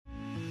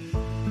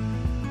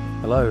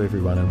Hello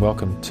everyone and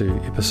welcome to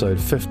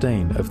episode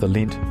 15 of the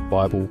Lent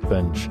Bible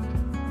Binge.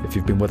 If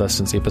you've been with us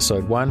since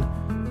episode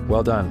 1,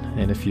 well done,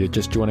 and if you're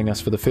just joining us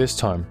for the first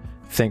time,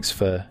 thanks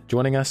for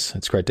joining us.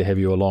 It's great to have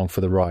you along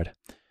for the ride.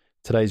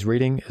 Today's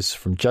reading is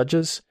from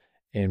Judges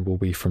and will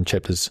be from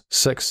chapters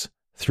 6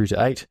 through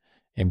to 8,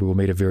 and we will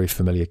meet a very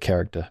familiar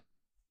character.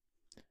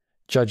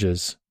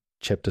 Judges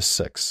chapter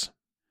 6.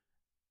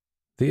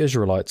 The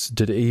Israelites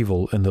did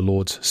evil in the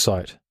Lord's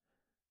sight.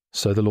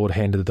 So the Lord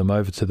handed them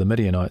over to the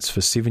Midianites for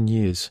 7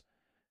 years.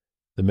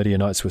 The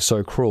Midianites were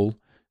so cruel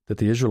that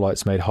the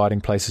Israelites made hiding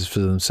places for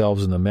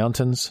themselves in the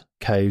mountains,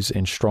 caves,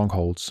 and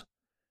strongholds.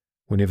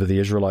 Whenever the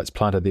Israelites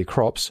planted their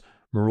crops,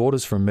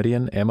 marauders from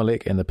Midian,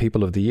 Amalek, and the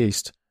people of the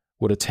east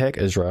would attack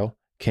Israel,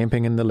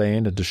 camping in the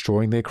land and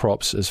destroying their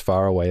crops as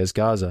far away as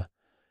Gaza.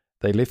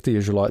 They left the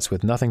Israelites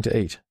with nothing to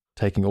eat,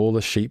 taking all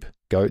the sheep,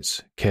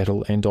 goats,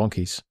 cattle, and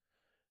donkeys.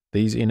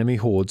 These enemy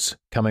hordes,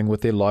 coming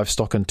with their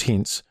livestock and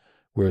tents,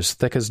 were as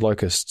thick as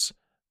locusts.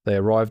 They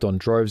arrived on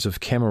droves of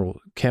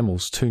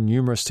camels too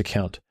numerous to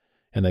count,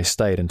 and they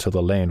stayed until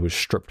the land was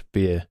stripped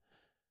bare.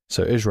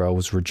 So Israel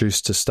was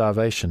reduced to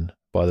starvation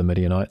by the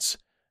Midianites,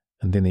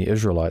 and then the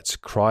Israelites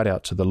cried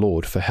out to the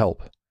Lord for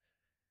help.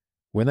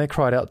 When they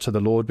cried out to the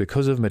Lord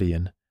because of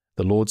Midian,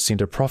 the Lord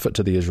sent a prophet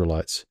to the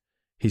Israelites.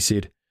 He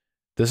said,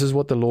 "This is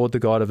what the Lord, the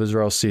God of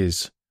Israel,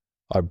 says.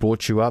 I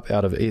brought you up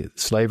out of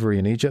slavery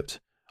in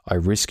Egypt. I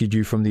rescued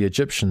you from the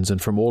Egyptians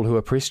and from all who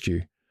oppressed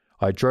you.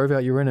 I drove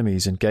out your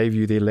enemies and gave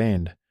you their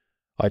land.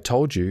 I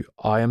told you,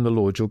 I am the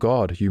Lord your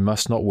God. You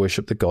must not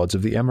worship the gods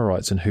of the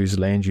Amorites in whose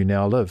land you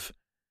now live.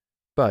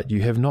 But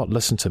you have not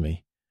listened to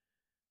me."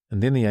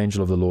 And then the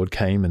angel of the Lord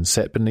came and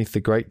sat beneath the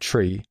great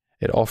tree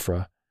at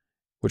Ophrah,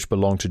 which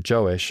belonged to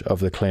Joash of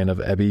the clan of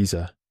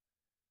Abiezer.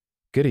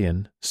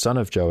 Gideon, son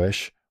of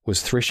Joash,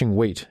 was threshing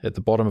wheat at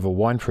the bottom of a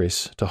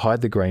winepress to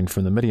hide the grain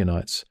from the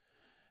Midianites.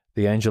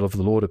 The angel of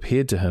the Lord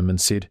appeared to him and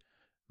said,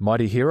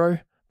 "Mighty hero,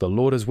 the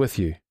Lord is with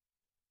you."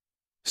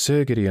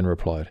 "Sir," Gideon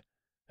replied,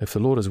 "if the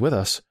Lord is with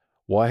us,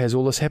 why has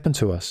all this happened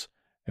to us?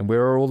 And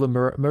where are all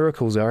the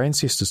miracles our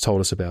ancestors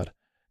told us about?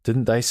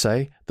 Didn't they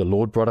say, 'The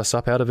Lord brought us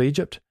up out of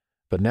Egypt'?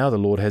 But now the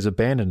Lord has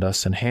abandoned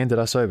us and handed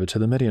us over to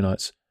the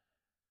Midianites."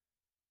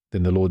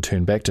 Then the Lord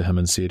turned back to him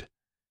and said,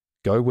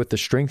 "Go with the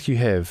strength you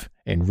have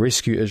and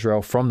rescue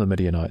Israel from the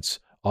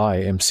Midianites. I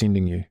am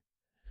sending you."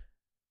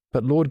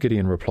 "But Lord,"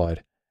 Gideon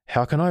replied,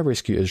 "how can I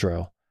rescue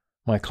Israel?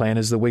 My clan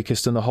is the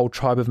weakest in the whole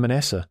tribe of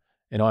Manasseh,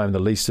 and I am the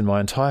least in my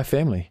entire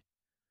family."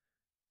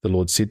 The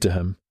Lord said to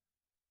him,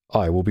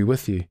 "I will be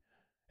with you,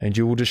 and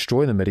you will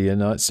destroy the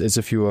Midianites as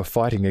if you were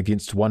fighting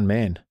against one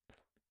man."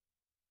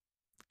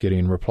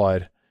 Gideon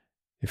replied,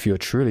 "If you are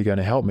truly going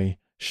to help me,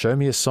 show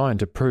me a sign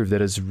to prove that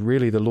it is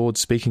really the Lord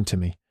speaking to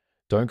me.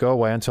 Don't go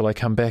away until I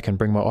come back and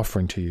bring my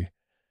offering to you."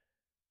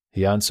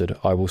 He answered,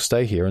 "I will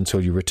stay here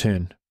until you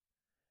return."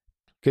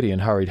 Gideon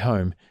hurried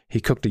home. He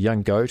cooked a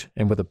young goat,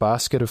 and with a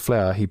basket of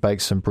flour he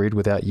baked some bread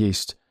without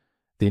yeast.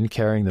 Then,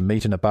 carrying the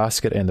meat in a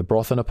basket and the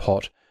broth in a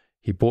pot,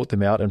 he brought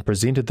them out and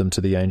presented them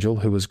to the angel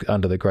who was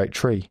under the great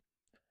tree.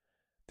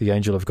 The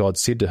angel of God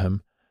said to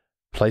him,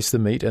 "Place the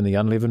meat and the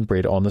unleavened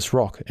bread on this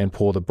rock and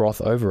pour the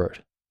broth over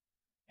it."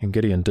 And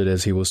Gideon did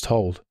as he was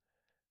told.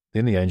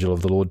 Then the angel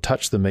of the Lord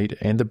touched the meat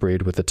and the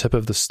bread with the tip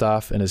of the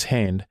staff in his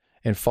hand,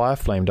 and fire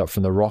flamed up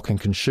from the rock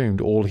and consumed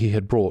all he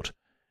had brought,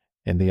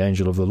 and the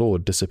angel of the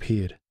Lord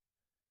disappeared.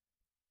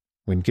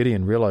 When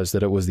Gideon realized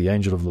that it was the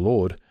angel of the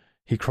Lord,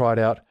 he cried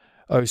out,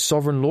 "O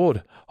sovereign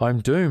Lord, I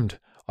am doomed.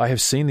 I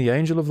have seen the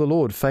angel of the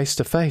Lord face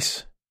to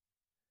face."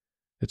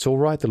 "It's all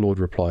right," the Lord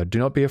replied. "Do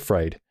not be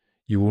afraid.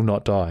 You will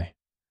not die."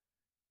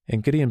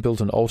 And Gideon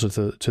built an altar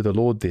to the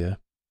Lord there,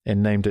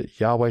 and named it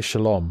Yahweh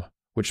Shalom,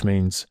 which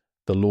means,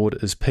 "The Lord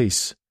is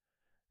peace."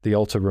 The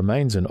altar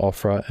remains in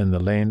Ophrah in the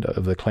land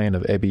of the clan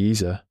of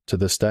Abiezer to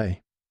this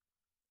day.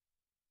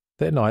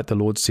 That night the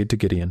Lord said to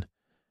Gideon,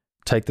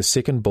 "Take the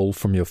second bull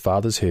from your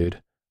father's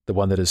herd, the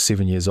one that is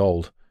 7 years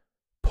old,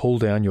 pull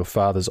down your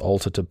father's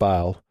altar to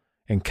Baal,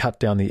 and cut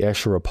down the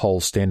Asherah pole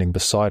standing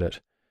beside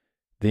it.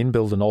 Then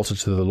build an altar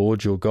to the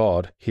Lord your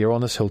God here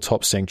on this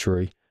hilltop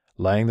sanctuary,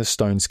 laying the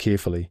stones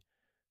carefully.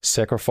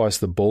 Sacrifice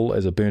the bull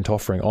as a burnt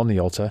offering on the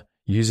altar,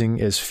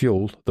 using as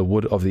fuel the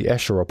wood of the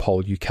Asherah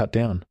pole you cut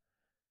down."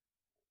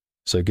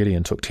 So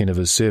Gideon took 10 of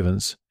his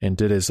servants and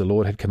did as the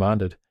Lord had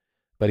commanded,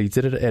 but he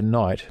did it at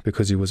night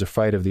because he was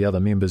afraid of the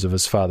other members of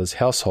his father's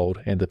household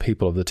and the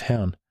people of the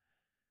town.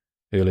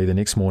 Early the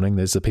next morning,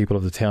 as the people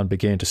of the town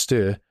began to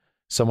stir,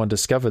 someone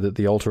discovered that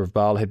the altar of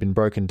Baal had been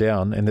broken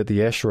down and that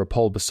the Asherah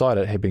pole beside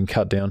it had been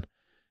cut down.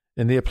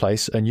 In their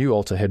place, a new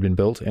altar had been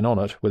built, and on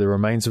it were the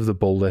remains of the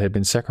bull that had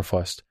been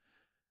sacrificed.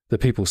 The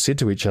people said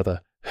to each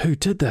other, "Who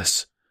did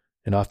this?"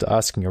 And after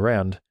asking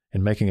around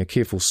and making a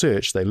careful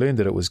search, they learned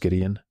that it was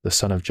Gideon, the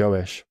son of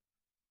Joash.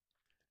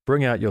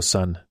 "Bring out your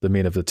son," the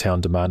men of the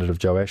town demanded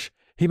of Joash.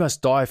 "He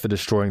must die for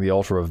destroying the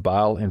altar of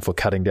Baal and for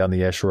cutting down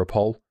the Asherah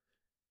pole."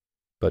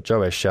 But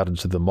Joash shouted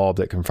to the mob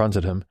that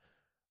confronted him,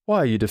 "Why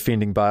are you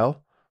defending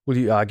Baal? Will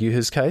you argue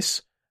his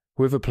case?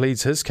 Whoever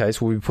pleads his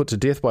case will be put to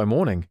death by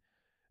morning.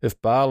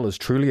 If Baal is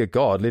truly a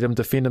god, let him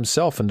defend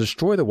himself and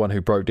destroy the one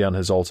who broke down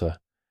his altar."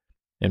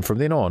 And from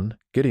then on,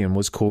 Gideon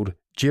was called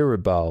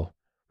Jerubbaal,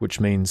 which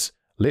means,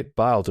 "Let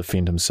Baal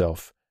defend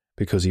himself,"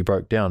 because he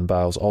broke down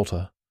Baal's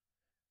altar.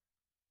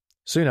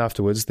 Soon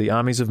afterwards, the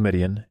armies of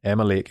Midian,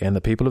 Amalek, and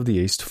the people of the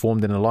east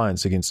formed an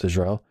alliance against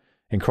Israel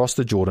and crossed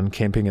the Jordan,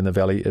 camping in the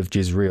valley of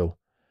Jezreel.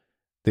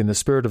 Then the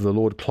Spirit of the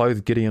Lord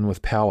clothed Gideon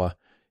with power.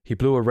 He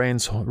blew a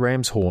ram's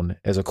horn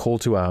as a call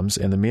to arms,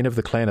 and the men of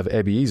the clan of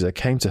Abiezer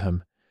came to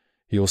him.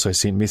 He also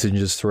sent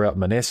messengers throughout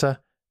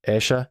Manasseh,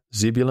 Asher,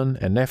 Zebulun,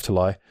 and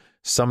Naphtali,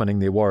 summoning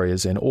their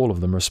warriors, and all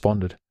of them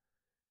responded.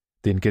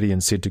 Then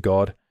Gideon said to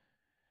God,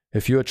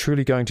 "If you are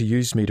truly going to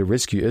use me to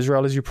rescue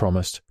Israel as you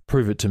promised,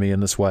 prove it to me in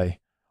this way.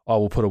 I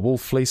will put a wool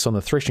fleece on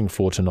the threshing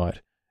floor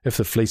tonight. If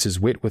the fleece is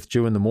wet with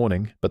dew in the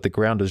morning, but the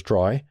ground is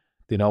dry,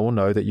 then I will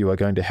know that you are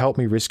going to help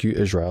me rescue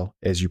Israel,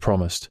 as you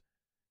promised."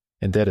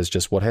 And that is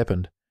just what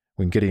happened.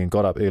 When Gideon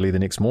got up early the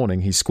next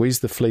morning, he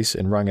squeezed the fleece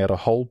and wrung out a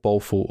whole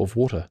bowlful of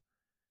water.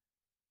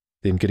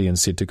 Then Gideon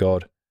said to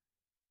God,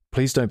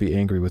 "Please don't be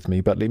angry with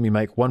me, but let me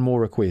make one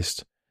more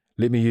request.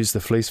 Let me use the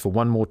fleece for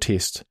one more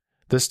test.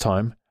 This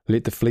time,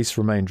 let the fleece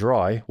remain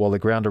dry while the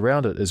ground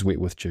around it is wet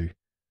with dew."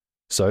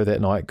 So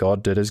that night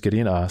God did as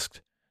Gideon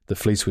asked. The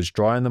fleece was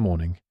dry in the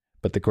morning,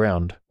 but the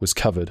ground was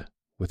covered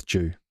with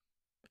dew.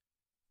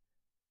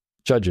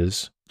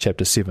 Judges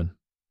chapter 7.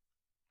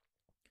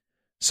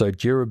 So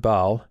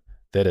Jerubbaal,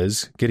 that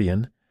is,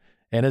 Gideon,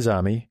 and his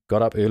army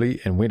got up early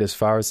and went as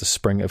far as the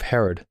spring of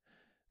Harod.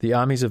 The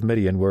armies of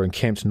Midian were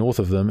encamped north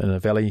of them in a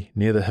valley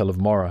near the hill of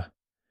Moreh.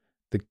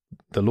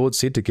 The Lord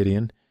said to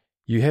Gideon,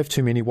 "You have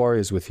too many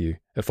warriors with you.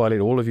 If I let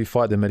all of you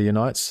fight the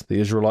Midianites, the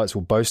Israelites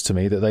will boast to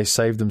me that they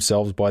saved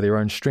themselves by their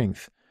own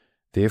strength.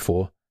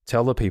 Therefore,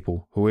 tell the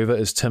people, whoever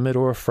is timid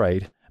or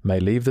afraid may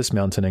leave this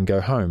mountain and go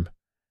home."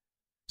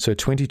 So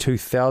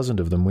 22,000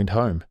 of them went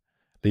home,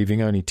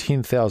 leaving only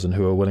 10,000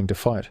 who were willing to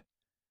fight.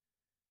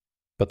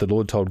 But the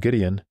Lord told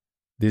Gideon,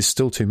 "There's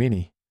still too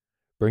many.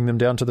 Bring them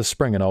down to the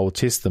spring, and I will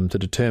test them to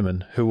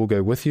determine who will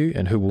go with you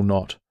and who will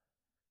not."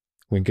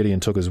 When Gideon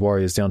took his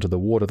warriors down to the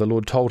water, the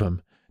Lord told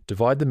him,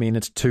 "Divide the men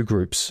into 2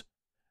 groups.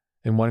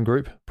 In one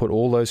group, put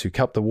all those who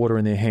cup the water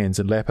in their hands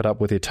and lap it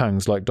up with their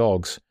tongues like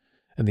dogs.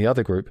 In the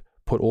other group,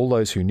 put all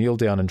those who kneel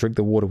down and drink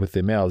the water with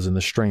their mouths in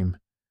the stream."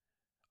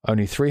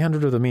 Only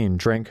 300 of the men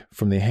drank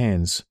from their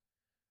hands.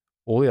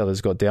 All the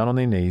others got down on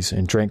their knees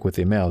and drank with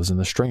their mouths in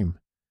the stream.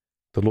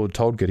 The Lord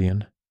told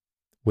Gideon,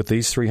 "With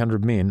these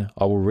 300 men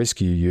I will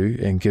rescue you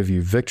and give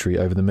you victory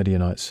over the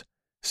Midianites.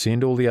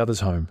 Send all the others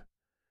home."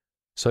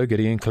 So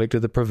Gideon collected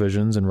the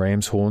provisions and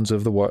ram's horns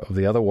of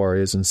the other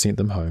warriors and sent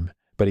them home,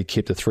 but he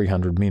kept the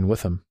 300 men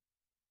with him.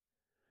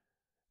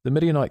 The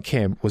Midianite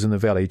camp was in the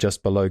valley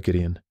just below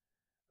Gideon.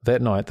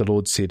 That night the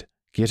Lord said,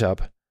 "Get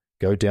up,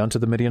 go down to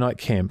the Midianite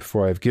camp,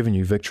 for I have given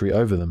you victory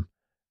over them.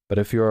 But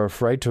if you are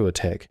afraid to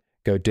attack,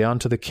 go down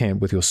to the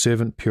camp with your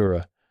servant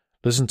Purah.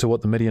 Listen to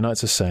what the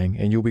Midianites are saying,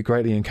 and you'll be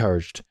greatly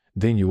encouraged.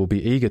 Then you will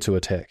be eager to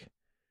attack."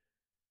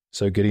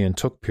 So Gideon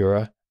took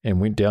Purah and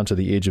went down to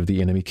the edge of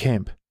the enemy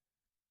camp.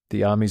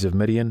 The armies of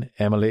Midian,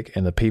 Amalek,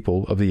 and the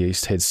people of the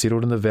east had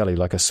settled in the valley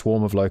like a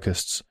swarm of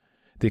locusts.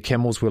 Their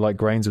camels were like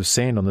grains of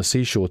sand on the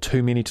seashore,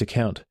 too many to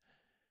count.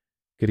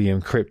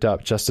 Gideon crept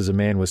up just as a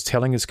man was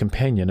telling his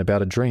companion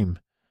about a dream.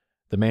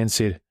 The man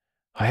said,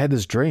 "I had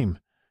this dream,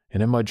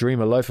 and in my dream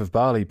a loaf of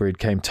barley bread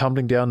came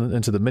tumbling down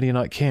into the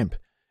Midianite camp.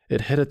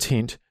 It hit a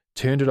tent,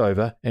 turned it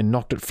over, and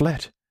knocked it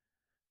flat."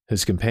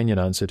 His companion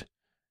answered,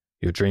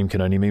 "Your dream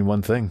can only mean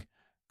one thing.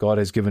 God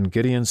has given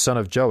Gideon, son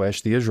of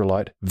Joash the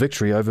Israelite,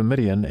 victory over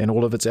Midian and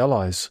all of its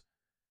allies."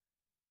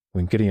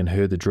 When Gideon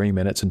heard the dream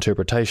and its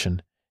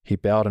interpretation, he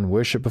bowed in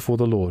worship before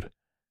the Lord.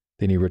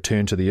 Then he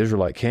returned to the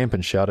Israelite camp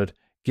and shouted,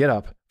 "Get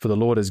up, for the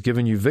Lord has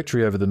given you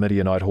victory over the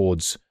Midianite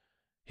hordes."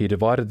 He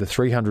divided the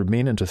 300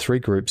 men into 3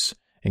 groups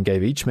and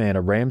gave each man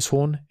a ram's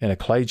horn and a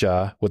clay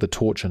jar with a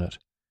torch in it.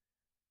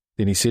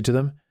 Then he said to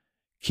them,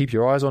 "Keep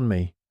your eyes on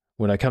me.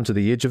 When I come to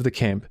the edge of the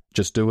camp,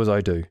 just do as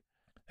I do.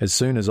 As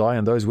soon as I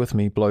and those with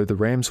me blow the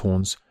ram's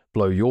horns,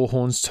 blow your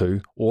horns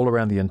too, all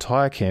around the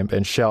entire camp,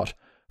 and shout,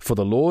 'For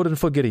the Lord and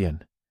for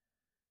Gideon.'"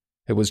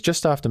 It was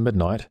just after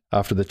midnight,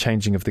 after the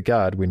changing of the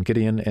guard, when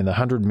Gideon and the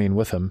 100 men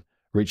with him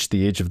reached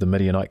the edge of the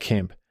Midianite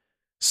camp.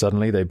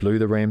 Suddenly they blew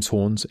the ram's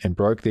horns and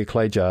broke their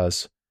clay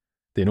jars.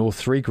 Then all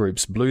 3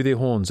 groups blew their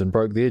horns and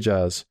broke their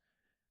jars.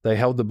 They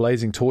held the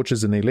blazing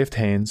torches in their left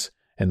hands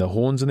and the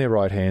horns in their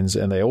right hands,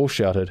 and they all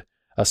shouted,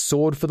 "A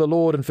sword for the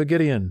Lord and for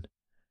Gideon."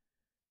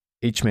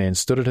 Each man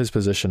stood at his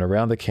position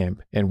around the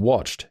camp and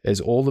watched as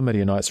all the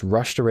Midianites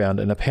rushed around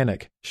in a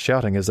panic,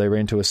 shouting as they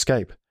ran to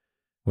escape.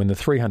 When the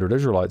 300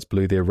 Israelites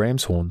blew their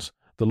ram's horns,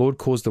 the Lord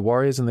caused the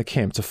warriors in the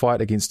camp to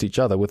fight against each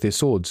other with their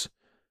swords.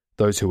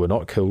 Those who were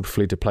not killed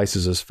fled to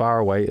places as far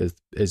away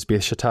as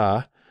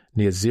Bethshattah,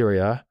 near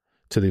Zeriah,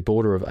 to the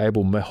border of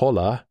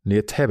Abel-Meholah,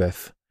 near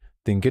Tabbath.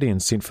 Then Gideon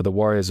sent for the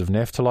warriors of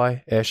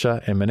Naphtali,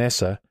 Asher, and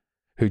Manasseh,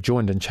 who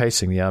joined in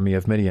chasing the army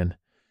of Midian.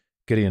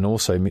 Gideon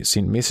also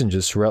sent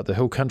messengers throughout the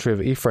hill country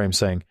of Ephraim,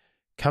 saying,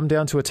 come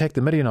down to attack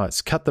the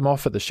Midianites, cut them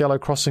off at the shallow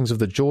crossings of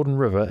the Jordan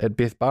River at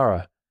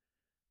Beth-barah."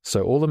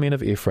 So all the men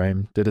of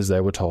Ephraim did as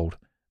they were told.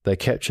 They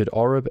captured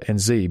Oreb and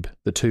Zeb,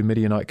 the 2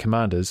 Midianite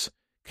commanders,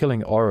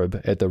 killing Oreb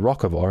at the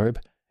rock of Oreb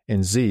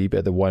and Zeb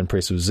at the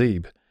winepress of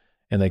Zeb,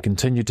 and they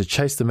continued to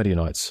chase the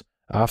Midianites.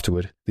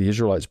 Afterward, the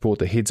Israelites brought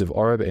the heads of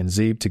Oreb and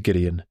Zeb to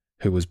Gideon,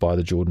 who was by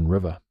the Jordan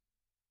River.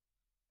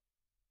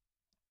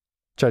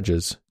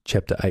 Judges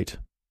chapter 8.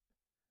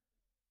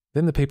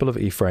 Then the people of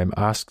Ephraim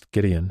asked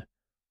Gideon,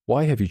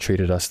 "Why have you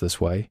treated us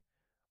this way?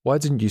 Why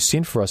didn't you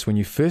send for us when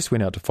you first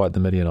went out to fight the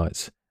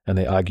Midianites?" And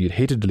they argued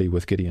heatedly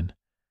with Gideon.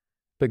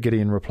 But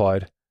Gideon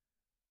replied,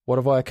 "What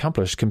have I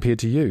accomplished compared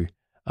to you?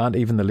 Aren't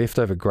even the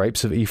leftover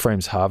grapes of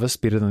Ephraim's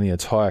harvest better than the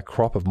entire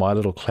crop of my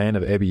little clan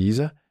of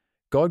Abiezer?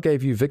 God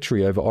gave you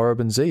victory over Oreb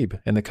and Zeb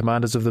and the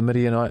commanders of the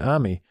Midianite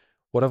army.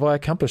 What have I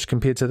accomplished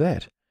compared to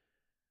that?"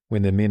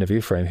 When the men of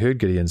Ephraim heard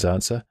Gideon's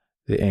answer,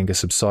 their anger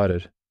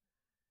subsided.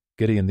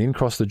 Gideon then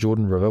crossed the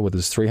Jordan River with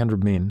his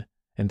 300 men,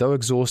 and though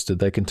exhausted,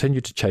 they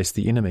continued to chase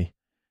the enemy.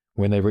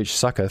 When they reached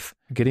Succoth,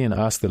 Gideon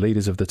asked the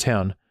leaders of the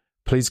town,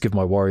 "Please give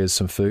my warriors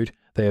some food.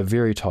 They are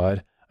very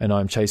tired, and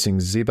I am chasing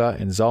Zebah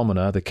and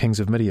Zalmunna, the kings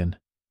of Midian."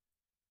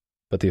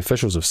 But the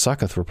officials of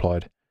Succoth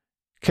replied,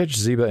 "Catch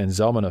Zebah and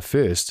Zalmunna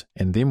first,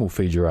 and then we'll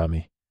feed your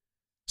army."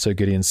 So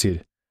Gideon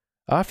said,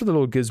 "After the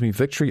Lord gives me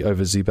victory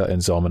over Zebah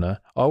and Zalmunna,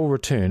 I will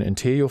return and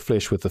tear your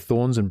flesh with the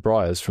thorns and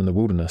briars from the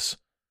wilderness."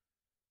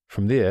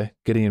 From there,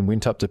 Gideon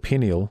went up to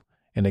Peniel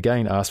and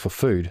again asked for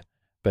food,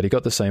 but he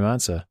got the same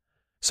answer.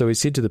 So he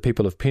said to the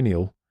people of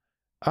Peniel,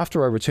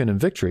 "After I return in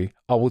victory,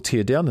 I will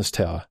tear down this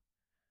tower."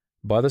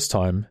 By this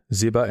time,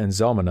 Zebah and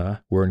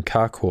Zalmunna were in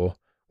Karkor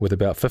with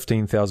about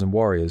 15,000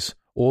 warriors,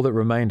 all that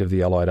remained of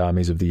the allied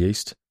armies of the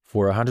east,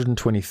 for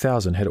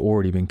 120,000 had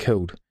already been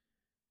killed.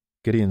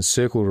 Gideon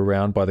circled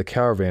around by the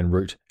caravan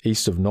route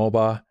east of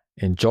Nobah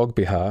and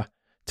Jogbehar,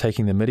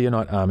 taking the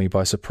Midianite army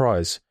by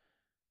surprise.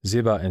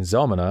 Zebah and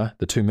Zalmunna,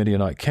 the 2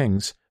 Midianite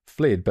kings,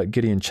 fled, but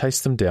Gideon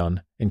chased them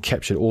down and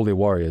captured all their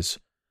warriors.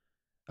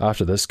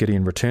 After this,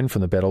 Gideon returned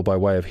from the battle by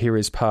way of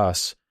Heres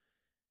Pass.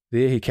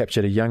 There he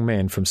captured a young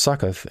man from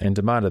Succoth and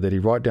demanded that he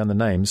write down the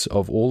names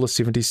of all the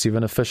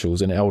 77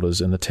 officials and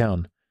elders in the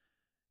town.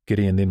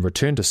 Gideon then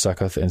returned to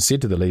Succoth and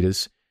said to the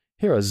leaders,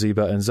 "Here are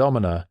Zebah and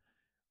Zalmunna.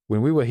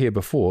 When we were here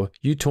before,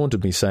 you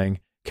taunted me, saying,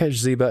 'Catch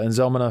Zebah and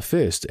Zalmunna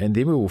first, and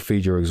then we will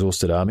feed your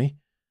exhausted army.'"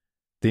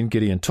 Then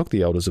Gideon took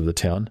the elders of the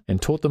town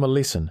and taught them a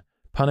lesson,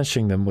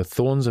 punishing them with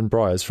thorns and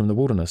briars from the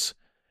wilderness.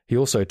 He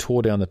also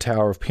tore down the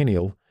tower of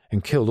Peniel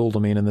and killed all the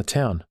men in the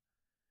town.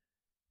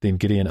 Then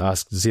Gideon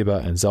asked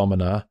Zebah and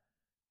Zalmunna,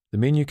 "The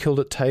men you killed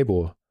at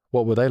Tabor,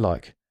 what were they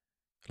like?"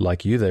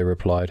 "Like you," they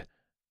replied.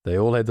 "They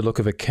all had the look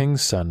of a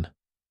king's son."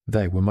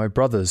 "They were my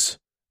brothers,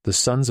 the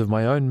sons of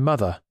my own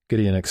mother,"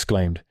 Gideon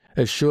exclaimed.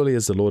 "As surely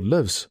as the Lord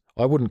lives,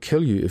 I wouldn't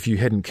kill you if you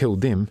hadn't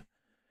killed them."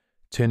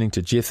 Turning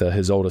to Jether,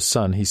 his oldest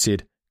son, he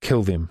said,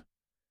 "Kill them."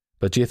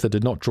 But Jether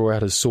did not draw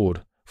out his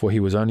sword, for he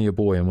was only a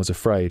boy and was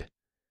afraid.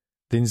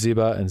 Then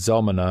Zebah and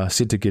Zalmunna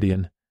said to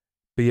Gideon,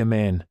 "Be a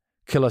man,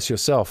 kill us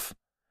yourself."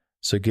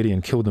 So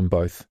Gideon killed them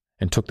both,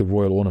 and took the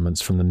royal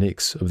ornaments from the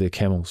necks of their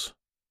camels.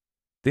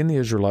 Then the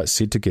Israelites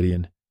said to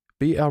Gideon,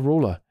 "Be our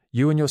ruler.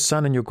 You and your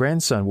son and your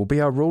grandson will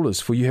be our rulers,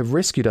 for you have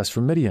rescued us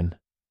from Midian."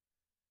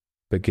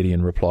 But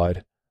Gideon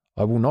replied,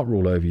 "I will not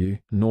rule over you,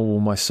 nor will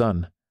my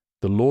son.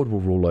 The Lord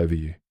will rule over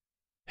you.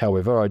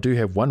 However, I do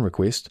have one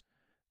request,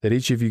 that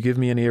each of you give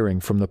me an earring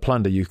from the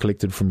plunder you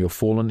collected from your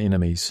fallen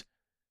enemies."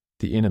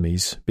 The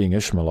enemies, being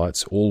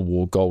Ishmaelites, all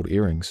wore gold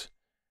earrings.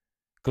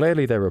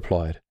 "Gladly," they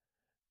replied.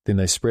 Then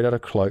they spread out a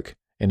cloak,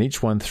 and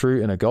each one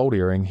threw in a gold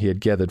earring he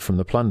had gathered from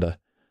the plunder.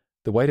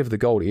 The weight of the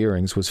gold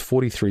earrings was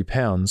 43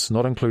 pounds,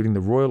 not including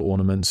the royal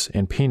ornaments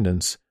and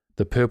pendants,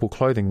 the purple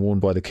clothing worn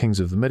by the kings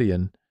of the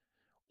Midian,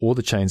 or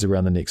the chains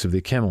around the necks of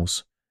their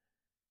camels.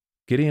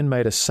 Gideon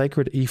made a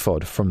sacred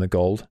ephod from the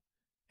gold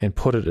and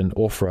put it in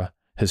Ophrah,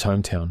 his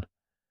hometown.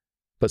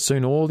 But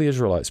soon all the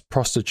Israelites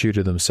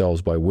prostituted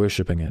themselves by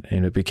worshipping it,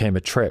 and it became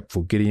a trap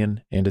for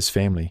Gideon and his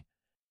family.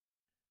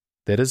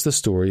 That is the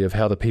story of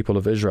how the people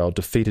of Israel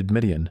defeated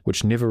Midian,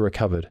 which never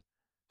recovered.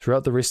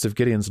 Throughout the rest of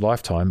Gideon's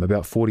lifetime,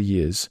 about 40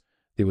 years,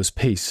 there was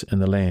peace in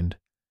the land.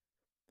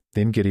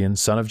 Then Gideon,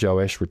 son of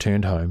Joash,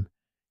 returned home.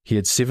 He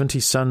had 70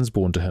 sons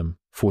born to him,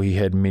 for he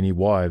had many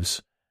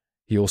wives.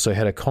 He also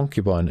had a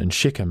concubine in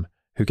Shechem,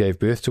 who gave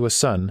birth to a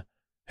son,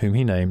 whom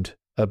he named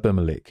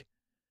Abimelech.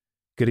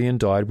 Gideon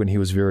died when he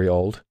was very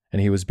old,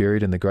 and he was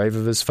buried in the grave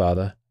of his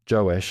father,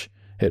 Joash,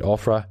 at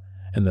Ophrah,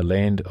 in the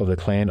land of the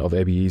clan of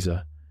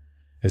Abiezer.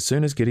 As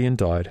soon as Gideon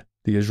died,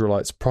 the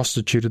Israelites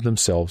prostituted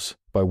themselves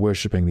by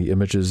worshipping the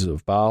images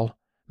of Baal,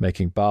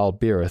 making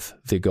Baal-berith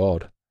their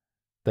god.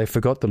 They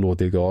forgot the Lord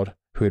their God,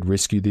 who had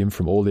rescued them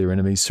from all their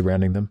enemies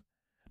surrounding them,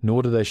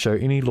 nor did they show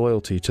any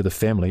loyalty to the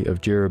family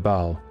of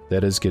Jerubbaal,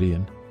 that is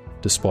Gideon,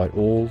 despite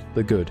all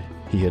the good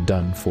he had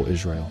done for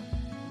Israel.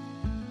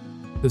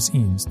 This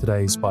ends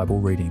today's Bible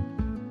reading.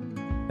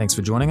 Thanks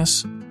for joining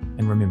us,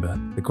 and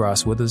remember, the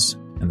grass withers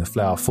and the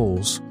flower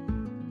falls,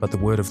 but the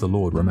word of the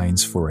Lord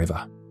remains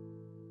forever.